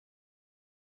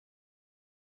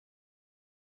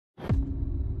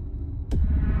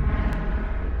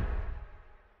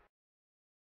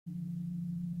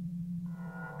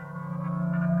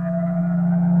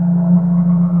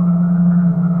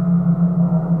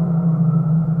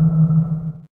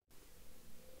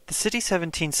The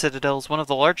City-17 Citadel is one of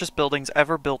the largest buildings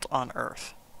ever built on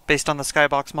Earth. Based on the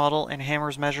skybox model and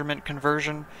Hammer's measurement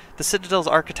conversion, the Citadel's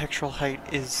architectural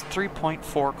height is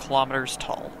 3.4 kilometers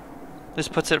tall. This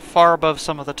puts it far above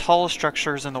some of the tallest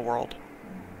structures in the world.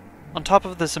 On top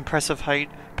of this impressive height,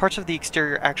 parts of the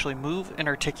exterior actually move and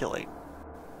articulate.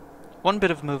 One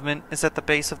bit of movement is at the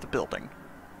base of the building.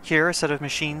 Here, a set of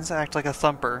machines act like a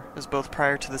thumper, as both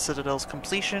prior to the Citadel's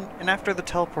completion and after the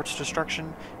teleport's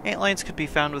destruction, antlines could be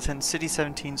found within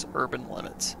City-17's urban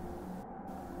limits.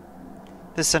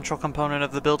 This central component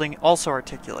of the building also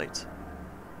articulates.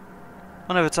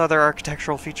 One of its other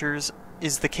architectural features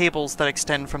is the cables that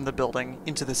extend from the building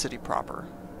into the city proper.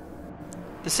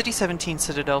 The City-17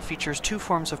 Citadel features two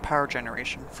forms of power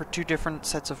generation for two different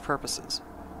sets of purposes.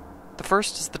 The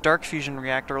first is the dark fusion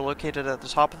reactor located at the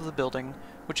top of the building,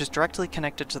 which is directly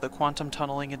connected to the quantum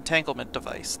tunneling entanglement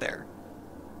device there,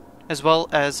 as well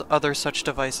as other such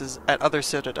devices at other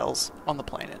citadels on the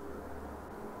planet.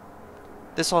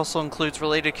 This also includes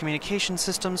related communication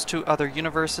systems to other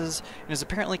universes and is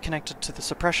apparently connected to the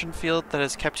suppression field that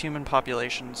has kept human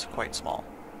populations quite small.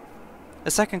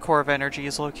 A second core of energy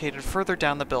is located further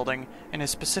down the building and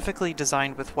is specifically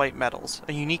designed with white metals,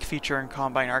 a unique feature in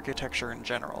Combine architecture in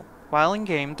general. While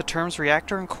in-game, the terms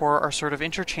reactor and core are sort of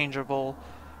interchangeable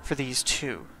for these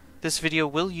two. This video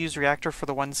will use reactor for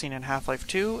the one seen in Half-Life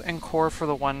 2 and core for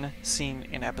the one seen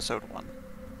in Episode 1.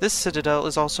 This citadel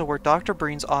is also where Dr.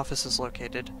 Breen's office is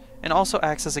located, and also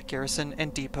acts as a garrison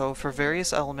and depot for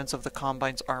various elements of the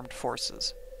Combine's armed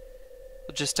forces.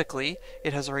 Logistically,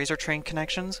 it has razor train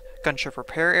connections, gunship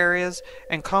repair areas,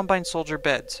 and Combine soldier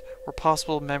beds, where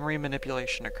possible memory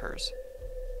manipulation occurs.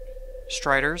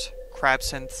 Striders, crab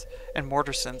synths, and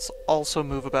mortar synths also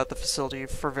move about the facility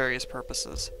for various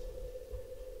purposes.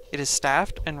 It is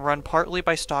staffed and run partly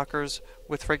by stalkers,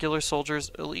 with regular soldiers,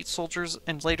 elite soldiers,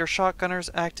 and later shotgunners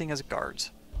acting as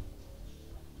guards.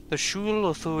 The Shul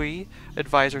Othui,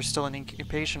 advisors still in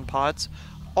incubation pods,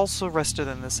 also rested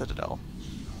in the Citadel.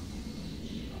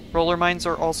 Roller mines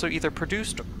are also either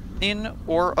produced in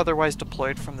or otherwise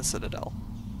deployed from the Citadel.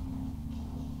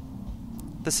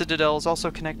 The Citadel is also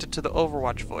connected to the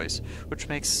Overwatch voice, which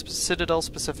makes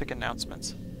Citadel-specific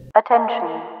announcements.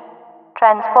 Attention.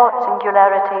 Transport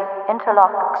singularity,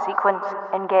 interlock sequence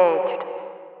engaged.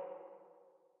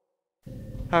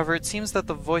 However, it seems that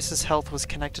the voice's health was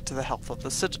connected to the health of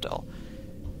the Citadel.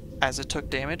 As it took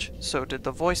damage, so did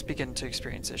the voice begin to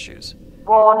experience issues.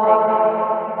 Warning.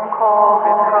 Core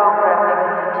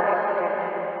reprogramming detected.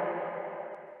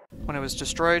 When it was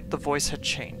destroyed, the voice had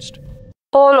changed.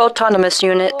 All autonomous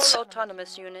units,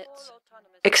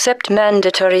 except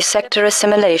mandatory sector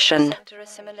assimilation.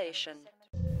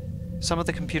 Some of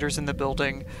the computers in the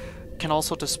building can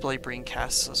also display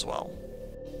braincasts as well.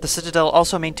 The Citadel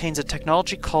also maintains a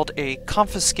technology called a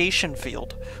confiscation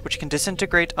field, which can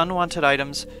disintegrate unwanted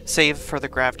items, save for the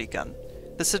gravity gun.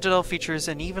 The Citadel features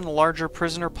an even larger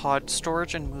prisoner pod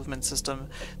storage and movement system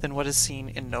than what is seen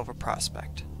in Nova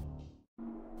Prospekt.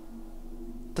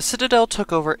 The Citadel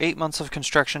took over 8 months of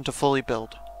construction to fully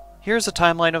build. Here's a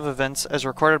timeline of events as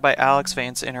recorded by Alex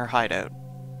Vance in her hideout.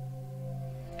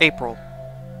 April.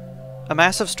 A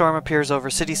massive storm appears over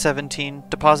City-17,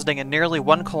 depositing a nearly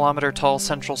 1 kilometer tall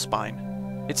central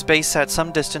spine. Its base sat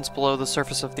some distance below the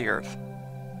surface of the Earth.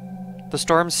 The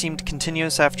storm seemed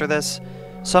continuous after this.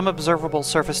 Some observable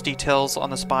surface details on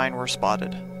the spine were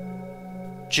spotted.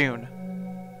 June.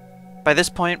 By this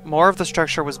point, more of the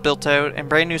structure was built out and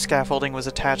brand new scaffolding was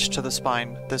attached to the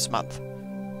spine this month.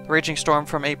 The raging storm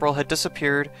from April had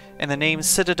disappeared, and the name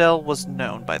Citadel was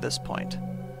known by this point.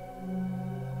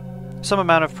 Some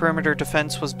amount of perimeter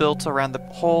defense was built around the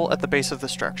hole at the base of the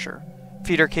structure.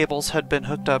 Feeder cables had been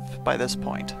hooked up by this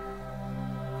point.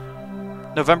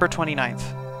 November 29th.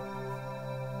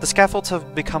 The scaffolds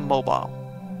have become mobile.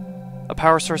 A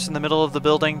power source in the middle of the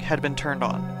building had been turned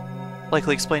on,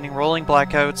 likely explaining rolling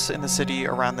blackouts in the city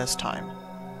around this time.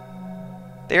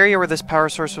 The area where this power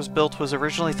source was built was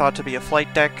originally thought to be a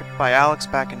flight deck by Alex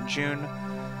back in June.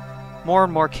 More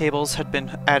and more cables had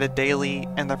been added daily,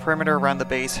 and the perimeter around the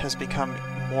base has become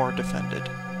more defended.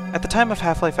 At the time of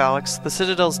Half-Life Alyx, the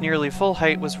Citadel's nearly full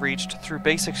height was reached through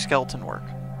basic skeleton work.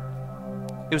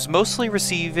 It was mostly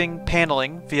receiving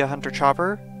paneling via Hunter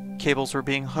Chopper, cables were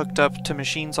being hooked up to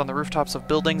machines on the rooftops of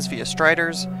buildings via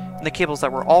striders, and the cables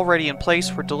that were already in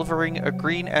place were delivering a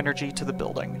green energy to the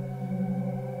building.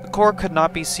 The core could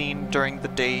not be seen during the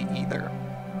day either.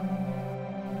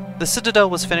 The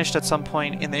Citadel was finished at some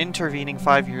point in the intervening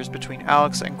 5 years between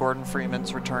Alex and Gordon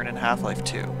Freeman's return in Half-Life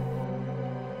 2.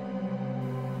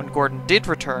 When Gordon did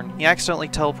return, he accidentally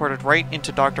teleported right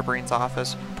into Dr. Breen's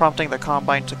office, prompting the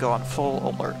Combine to go on full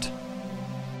alert.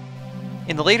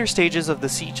 In the later stages of the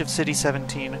Siege of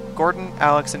City-17, Gordon,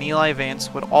 Alex, and Eli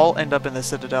Vance would all end up in the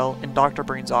Citadel in Dr.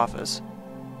 Breen's office.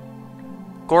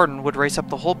 Gordon would race up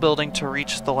the whole building to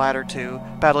reach the latter two,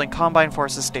 battling Combine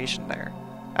forces stationed there,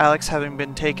 Alex having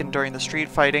been taken during the street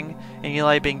fighting, and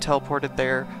Eli being teleported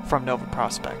there from Nova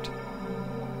Prospekt.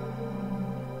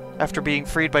 After being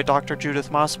freed by Dr.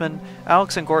 Judith Mossman,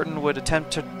 Alex and Gordon would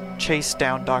attempt to chase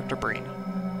down Dr. Breen.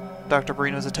 Dr.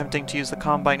 Breen was attempting to use the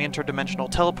Combine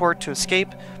interdimensional teleport to escape,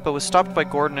 but was stopped by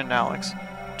Gordon and Alex,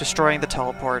 destroying the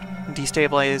teleport and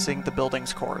destabilizing the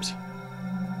building's cores.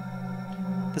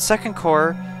 The second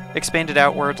core expanded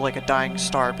outward like a dying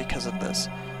star because of this,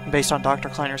 and based on Dr.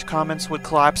 Kleiner's comments, would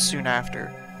collapse soon after.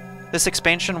 This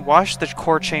expansion washed the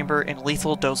core chamber in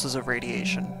lethal doses of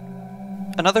radiation.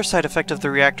 Another side effect of the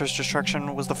reactor's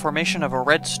destruction was the formation of a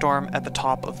red storm at the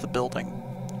top of the building.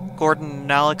 Gordon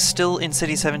and Alex, still in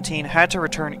City-17, had to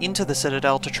return into the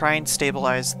Citadel to try and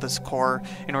stabilize this core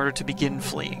in order to begin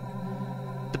fleeing.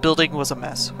 The building was a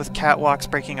mess, with catwalks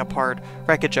breaking apart,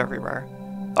 wreckage everywhere.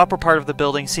 The upper part of the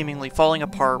building seemingly falling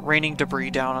apart, raining debris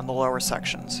down on the lower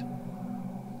sections.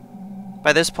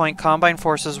 By this point, Combine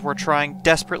forces were trying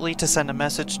desperately to send a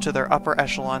message to their upper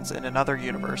echelons in another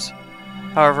universe.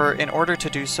 However, in order to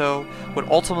do so would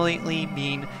ultimately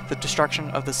mean the destruction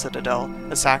of the Citadel,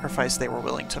 a sacrifice they were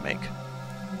willing to make.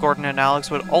 Gordon and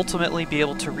Alex would ultimately be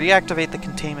able to reactivate the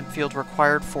containment field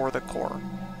required for the core.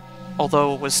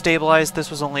 Although it was stabilized,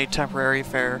 this was only a temporary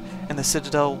affair, and the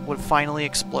Citadel would finally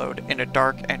explode in a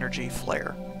dark energy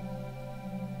flare,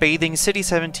 bathing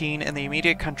City-17 and the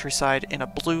immediate countryside in a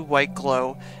blue-white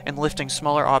glow and lifting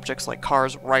smaller objects like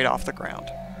cars right off the ground.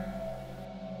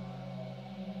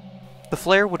 The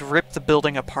flare would rip the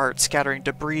building apart, scattering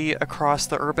debris across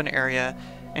the urban area,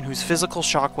 and whose physical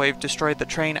shockwave destroyed the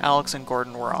train Alex and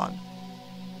Gordon were on.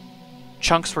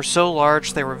 Chunks were so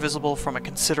large they were visible from a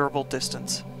considerable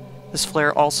distance. This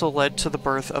flare also led to the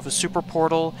birth of a super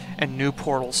portal and new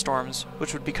portal storms,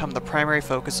 which would become the primary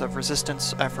focus of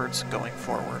Resistance efforts going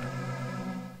forward.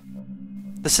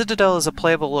 The Citadel is a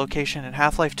playable location in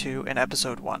Half-Life 2 and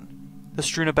Episode 1. The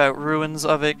strewn about ruins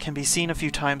of it can be seen a few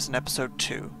times in Episode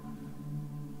 2.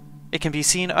 It can be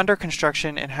seen under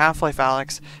construction in Half-Life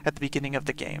Alyx at the beginning of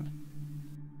the game.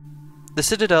 The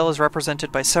Citadel is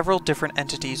represented by several different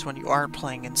entities when you aren't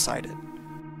playing inside it.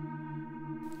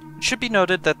 It should be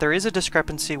noted that there is a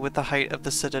discrepancy with the height of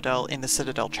the Citadel in the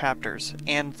Citadel chapters,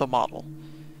 and the model.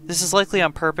 This is likely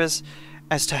on purpose,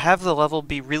 as to have the level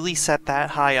be really set that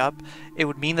high up, it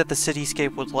would mean that the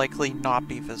cityscape would likely not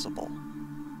be visible.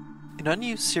 An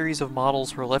unused series of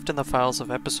models were left in the files of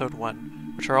Episode 1,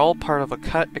 which are all part of a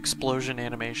cut explosion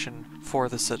animation for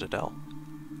the Citadel.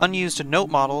 Unused note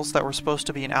models that were supposed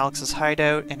to be in Alex's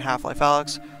hideout in Half-Life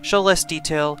Alyx show less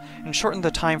detail and shorten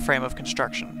the time frame of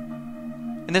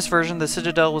construction. In this version, the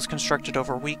Citadel was constructed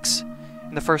over weeks.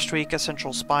 In the first week, a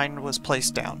central spine was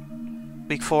placed down.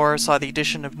 Week 4 saw the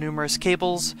addition of numerous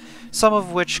cables, some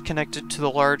of which connected to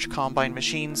the large Combine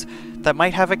machines that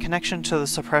might have a connection to the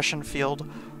suppression field,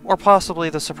 or possibly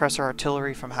the suppressor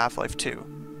artillery from Half-Life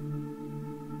 2.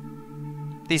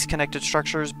 These connected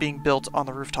structures being built on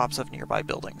the rooftops of nearby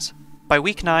buildings. By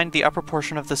week 9, the upper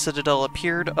portion of the Citadel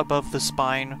appeared above the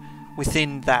spine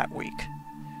within that week.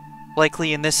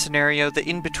 Likely in this scenario, the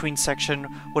in-between section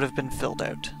would have been filled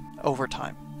out over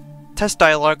time. Test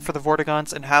dialogue for the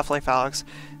Vortigaunts in Half-Life Alyx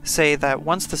say that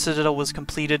once the Citadel was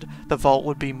completed, the vault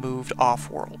would be moved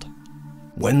off-world.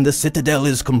 When the Citadel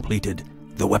is completed,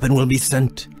 the weapon will be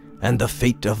sent, and the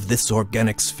fate of this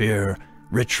organic sphere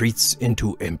retreats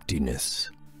into emptiness.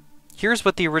 Here's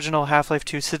what the original Half-Life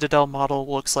 2 Citadel model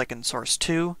looks like in Source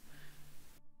 2.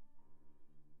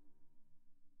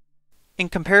 In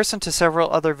comparison to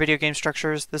several other video game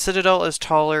structures, the Citadel is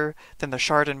taller than the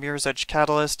Shard and Mirror's Edge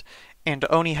Catalyst and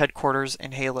Oni headquarters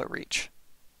in Halo Reach.